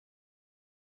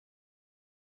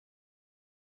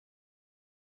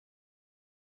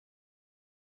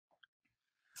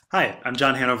Hi, I'm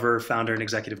John Hanover, founder and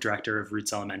executive director of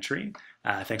Roots Elementary.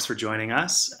 Thanks for joining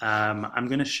us. I'm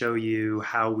going to show you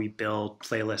how we build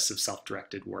playlists of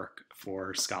self-directed work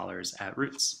for scholars at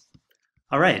Roots.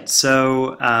 All right,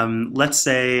 so let's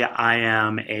say I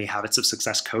am a Habits of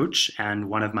Success coach, and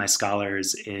one of my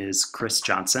scholars is Chris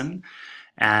Johnson.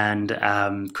 And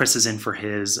Chris is in for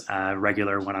his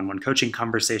regular one-on-one coaching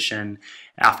conversation.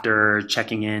 After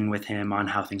checking in with him on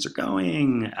how things are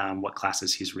going, what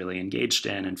classes he's really engaged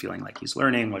in and feeling like he's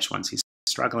learning, which ones he's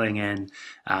struggling in,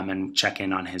 and check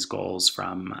in on his goals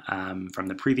from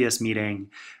the previous meeting,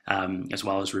 as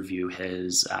well as review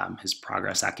his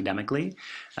progress academically.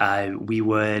 We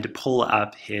would pull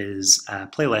up his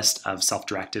playlist of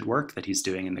self-directed work that he's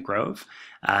doing in the Grove,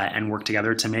 and work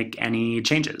together to make any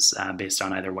changes based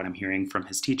on either what I'm hearing from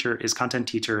his content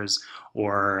teachers,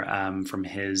 or from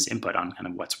his input on kind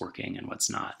of what's working and what's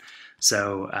not.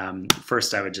 So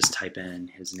first I would just type in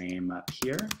his name up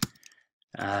here,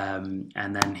 and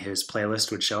then his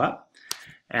playlist would show up.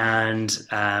 And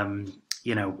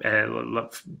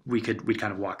we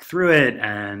kind of walk through it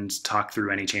and talk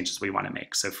through any changes we want to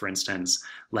make. So for instance,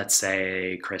 let's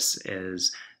say Chris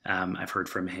is I've heard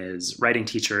from his writing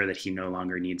teacher that he no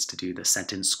longer needs to do the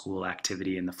sentence school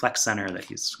activity in the Flex Center, that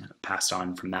he's passed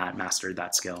on from that, mastered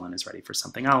that skill, and is ready for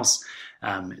something else.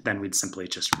 Then we'd simply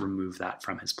just remove that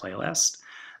from his playlist.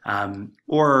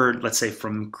 Or let's say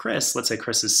from Chris,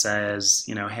 says,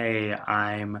 hey,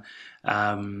 I'm,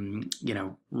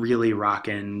 really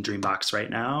rocking Dreambox right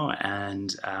now,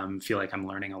 and feel like I'm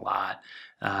learning a lot.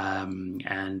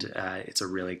 And it's a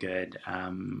really good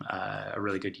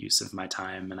use of my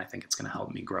time, and I think it's going to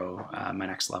help me grow my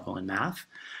next level in math.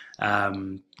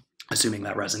 Assuming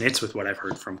that resonates with what I've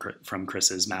heard from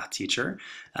Chris's math teacher,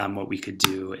 what we could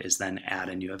do is then add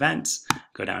a new event,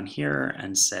 go down here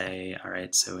and say, all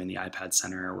right, so in the iPad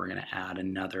Center, we're going to add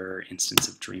another instance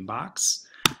of Dreambox,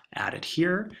 add it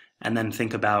here, and then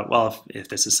think about, well, if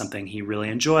this is something he really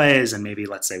enjoys, and maybe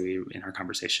let's say in our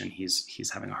conversation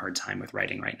he's having a hard time with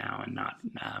writing right now and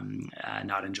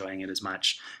not enjoying it as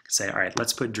much, say, all right,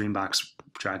 let's put Dreambox,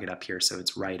 drag it up here so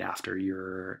it's right after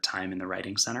your time in the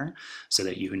Writing Center, so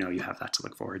that you know you have that to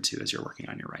look forward to as you're working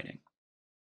on your writing.